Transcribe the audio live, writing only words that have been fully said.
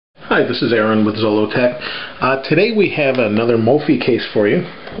Hi, this is Aaron with Zollotech. Today we have another Mophie case for you.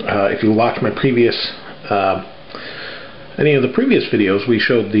 If you watched my previous, any of the previous videos, we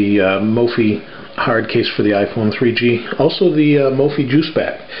showed the Mophie hard case for the iPhone 3G, also the Mophie Juice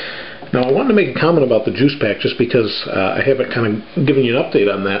Pack. Now I wanted to make a comment about the Juice Pack just because I haven't kind of given you an update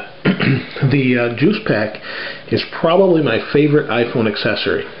on that. The Juice Pack is probably my favorite iPhone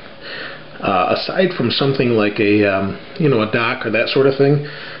accessory. Aside from something like a dock or that sort of thing,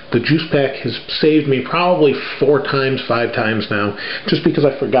 the Juice Pack has saved me probably 4 times, 5 times now, just because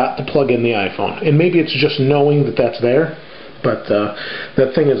I forgot to plug in the iPhone. And maybe it's just knowing that that's there, but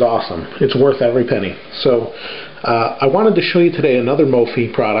that thing is awesome. It's worth every penny. So I wanted to show you today another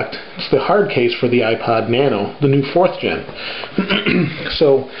Mophie product. It's the hard case for the iPod Nano, the new 4th gen.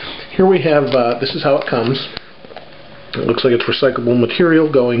 So here we have, this is how it comes. It looks like it's recyclable material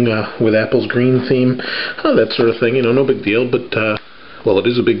going with Apple's green theme, that sort of thing. No big deal, but well, it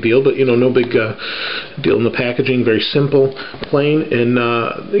is a big deal, but no big deal in the packaging. Very simple, plain, and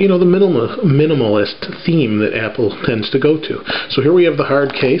the minimalist theme that Apple tends to go to. So here we have the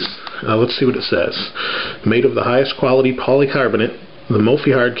hard case. Let's see what it says. Made of the highest quality polycarbonate, the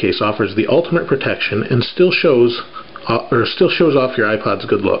Mophie hard case offers the ultimate protection and still shows off your iPod's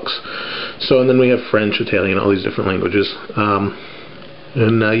good looks. So, and then we have French, Italian, all these different languages.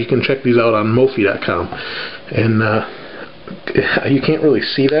 And you can check these out on Mophie.com. And you can't really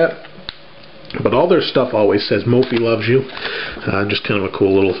see that, but all their stuff always says Mophie loves you. Just kind of a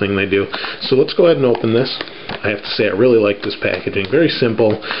cool little thing they do. So let's go ahead and open this. I have to say I really like this packaging. Very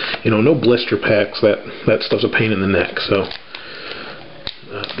simple. No blister packs. That stuff's a pain in the neck. So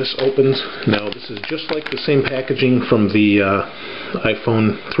this opens. Now this is just like the same packaging from the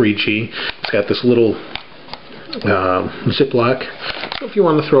iPhone 3G. It's got this little Ziploc. If you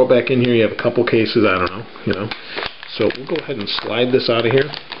want to throw it back in here, you have a couple cases. I don't know. So we'll go ahead and slide this out of here,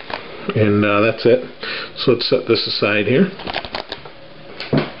 and that's it. So let's set this aside here,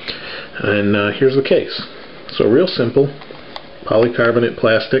 and here's the case. So real simple, polycarbonate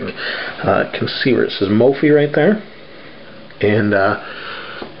plastic. You can see where it says Mophie right there, and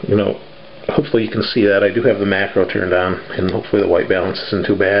hopefully you can see that. I do have the macro turned on, and hopefully the white balance isn't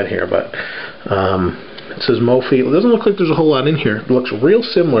too bad here, but it says Mophie. It doesn't look like there's a whole lot in here. It looks real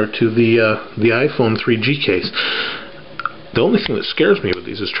similar to the iPhone 3G case. The only thing that scares me with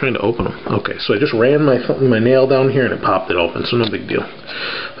these is trying to open them. Okay, so I just ran my nail down here and it popped it open, so no big deal.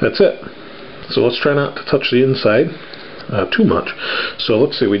 That's it. So let's try not to touch the inside too much. So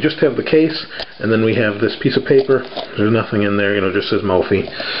let's see, we just have the case, and then we have this piece of paper. There's nothing in there, it just says Mophie.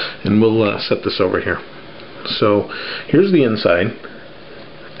 And we'll set this over here. So here's the inside.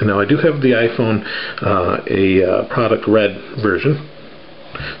 And now I do have the iPhone, a product red version.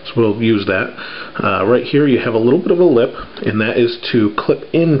 So we'll use that. Right here you have a little bit of a lip, and that is to clip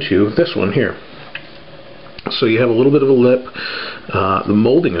into this one here. So you have a little bit of a lip. The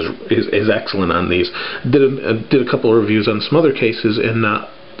molding is excellent on these. Did a couple of reviews on some other cases, and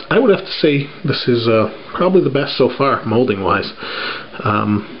I would have to say this is probably the best so far, molding wise.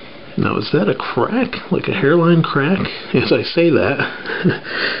 Now, is that a crack? Like a hairline crack? As I say that.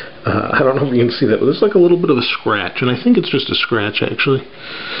 I don't know if you can see that, but there's like a little bit of a scratch, and I think it's just a scratch, actually.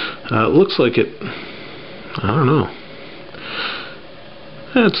 It looks like it, I don't know.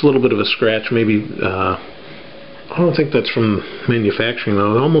 It's a little bit of a scratch, maybe. I don't think that's from manufacturing,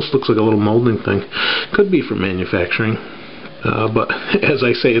 though. It almost looks like a little molding thing. Could be from manufacturing. But as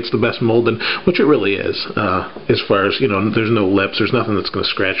I say, it's the best molded, which it really is. As far as, there's no lips, there's nothing that's going to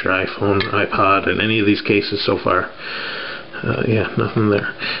scratch your iPhone, iPod, in any of these cases so far. Yeah, nothing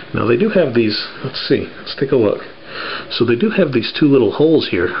there. Now they do have these, let's see, let's take a look. So they do have these 2 little holes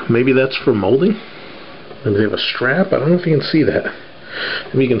here. Maybe that's for molding? Maybe they have a strap? I don't know if you can see that.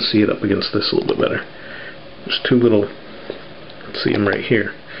 Maybe you can see it up against this a little bit better. There's 2 little, let's see them right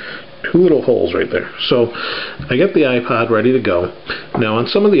here. 2 little holes right there. So I got the iPod ready to go. Now on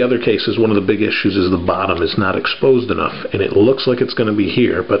some of the other cases, one of the big issues is the bottom is not exposed enough, and it looks like it's going to be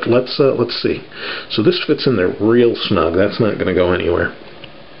here, but let's see. So this fits in there real snug. That's not going to go anywhere.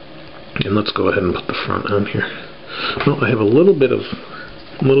 And let's go ahead and put the front on here. Well, I have a little bit of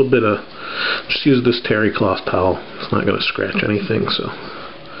just use this terry cloth towel. It's not going to scratch anything, so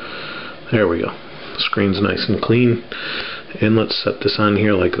there we go. The screen's nice and clean. And let's set this on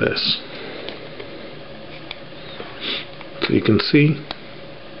here like this. So you can see,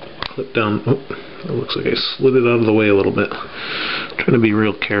 clip down, oh, it looks like I slid it out of the way a little bit. I'm trying to be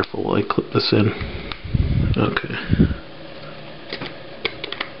real careful while I clip this in. Okay.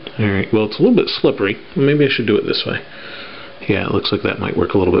 Alright, well it's a little bit slippery. Maybe I should do it this way. Yeah, it looks like that might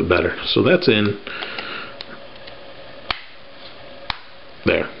work a little bit better. So that's in.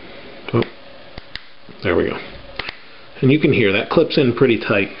 There. There we go. And you can hear that clips in pretty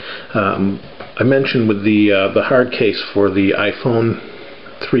tight. I mentioned with the hard case for the iPhone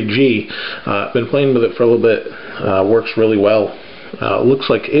 3G, I've been playing with it for a little bit. Works really well. Looks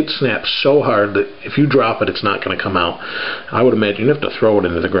like it snaps so hard that if you drop it, it's not going to come out. I would imagine you have to throw it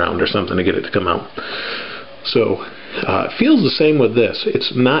into the ground or something to get it to come out. So it feels the same with this.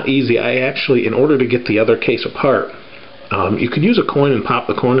 It's not easy. I actually, in order to get the other case apart, you could use a coin and pop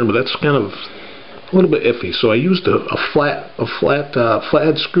the corner, but that's kind of a little bit iffy. So I used a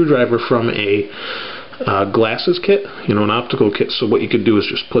flathead screwdriver from a glasses kit, you know, an optical kit. So what you could do is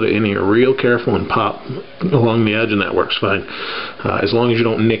just put it in here real careful and pop along the edge, and that works fine. As long as you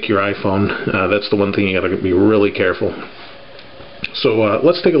don't nick your iPhone, that's the one thing you got to be really careful. So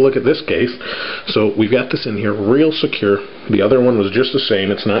let's take a look at this case. So we've got this in here real secure. The other one was just the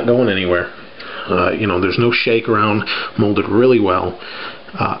same. It's not going anywhere. You know, there's no shake around, molded really well.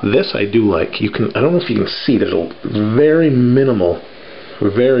 This I do like. You can, I don't know if you can see, there's a very minimal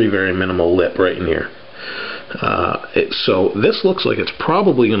lip right in here. So this looks like it's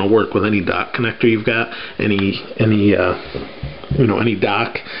probably going to work with any dock connector you've got, any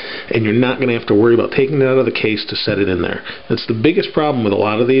dock, and you're not going to have to worry about taking it out of the case to set it in there. That's the biggest problem with a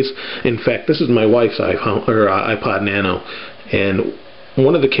lot of these. In fact, this is my wife's iPhone or iPod Nano, and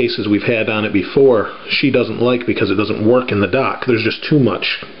one of the cases we've had on it before, she doesn't like because it doesn't work in the dock. There's just too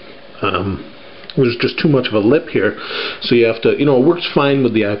much. There's just too much of a lip here, so you have to, you know, it works fine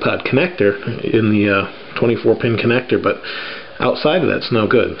with the iPod connector in the 24-pin connector, but outside of that's no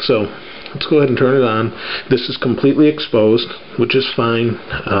good. So let's go ahead and turn it on. This is completely exposed, which is fine.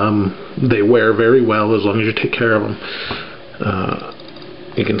 They wear very well as long as you take care of them.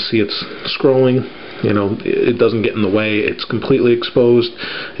 You can see it's scrolling. You know, it doesn't get in the way. It's completely exposed.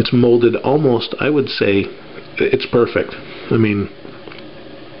 It's molded almost, I would say, it's perfect. I mean,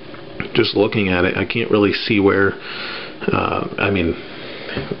 just looking at it, I can't really see where, I mean,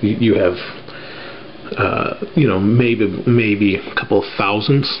 you have, you know, maybe a couple of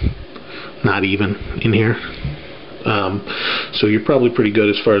thousandths, not even, in here. So you're probably pretty good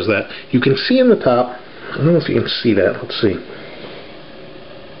as far as that. You can see in the top, I don't know if you can see that, let's see.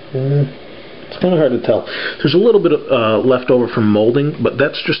 It's kind of hard to tell. There's a little bit of left over from molding, but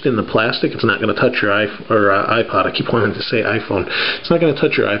that's just in the plastic. It's not going to touch your iPod. I keep wanting to say iPhone. It's not going to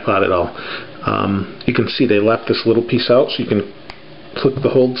touch your iPod at all. You can see they left this little piece out, so you can click the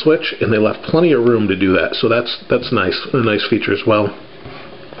hold switch, and they left plenty of room to do that. So that's nice, a nice feature as well.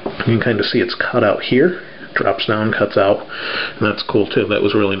 You can kind of see it's cut out here. Drops down, cuts out, and that's cool too. That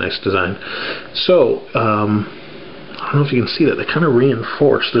was a really nice design. So I don't know if you can see that they kind of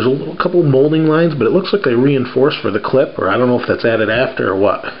reinforce. There's a couple molding lines, but it looks like they reinforce for the clip, or I don't know if that's added after or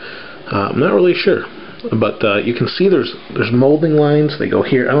what. I'm not really sure, but you can see there's molding lines. They go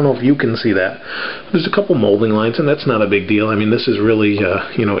here. I don't know if you can see that. There's a couple molding lines, and that's not a big deal. I mean, this is really,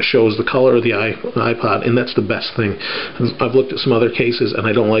 you know, it shows the color of the iPod, and that's the best thing. I've looked at some other cases, and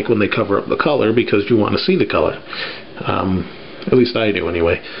I don't like when they cover up the color because you want to see the color. At least I do,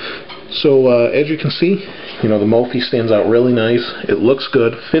 anyway. So as you can see, you know, the Mophie stands out really nice. It looks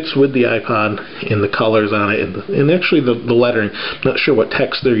good, fits with the iPod, and the colors on it, and actually the lettering. I'm not sure what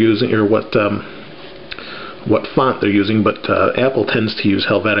text they're using or what font they're using, but Apple tends to use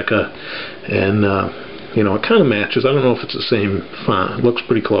Helvetica, and you know, it kind of matches. I don't know if it's the same font. It looks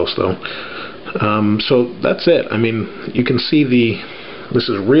pretty close though. So that's it. I mean, you can see this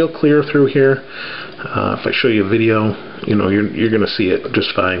is real clear through here. If I show you a video, you know, you're going to see it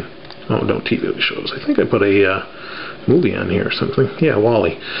just fine. Oh, don't TV shows. I think I put a movie on here or something. Yeah,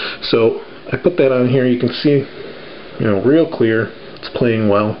 Wall-E. So I put that on here. You can see, you know, real clear. It's playing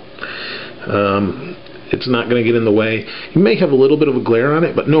well. It's not going to get in the way. You may have a little bit of a glare on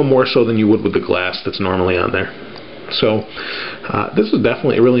it, but no more so than you would with the glass that's normally on there. So this is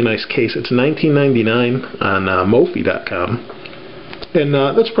definitely a really nice case. It's $19.99 on Mophie.com. And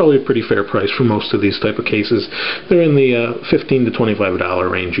that's probably a pretty fair price for most of these type of cases. They're in the $15 to $25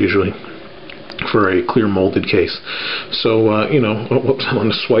 range usually for a clear molded case. So, you know, whoops, I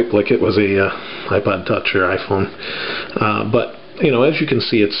want to swipe like it was a iPod Touch or iPhone. But, you know, as you can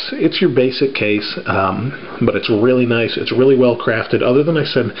see, it's your basic case, but it's really nice. It's really well crafted. Other than I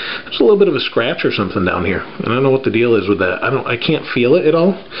said, there's a little bit of a scratch or something down here, and I don't know what the deal is with that. I can't feel it at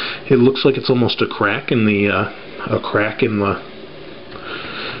all. It looks like it's almost a crack in the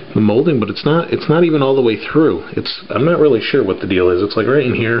the molding, but it's not even all the way through. I'm not really sure what the deal is. It's like right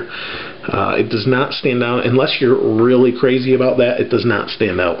in here. It does not stand out unless you're really crazy about that. It does not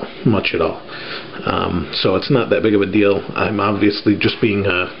stand out much at all. So it's not that big of a deal. I'm obviously just being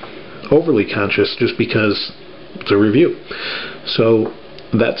overly conscious just because it's a review. So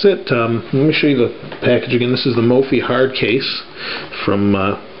that's it. Let me show you the package again. This is the Mophie hard case from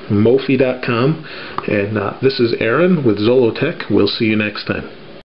Mophie.com, and this is Aaron with Zollotech. We'll see you next time.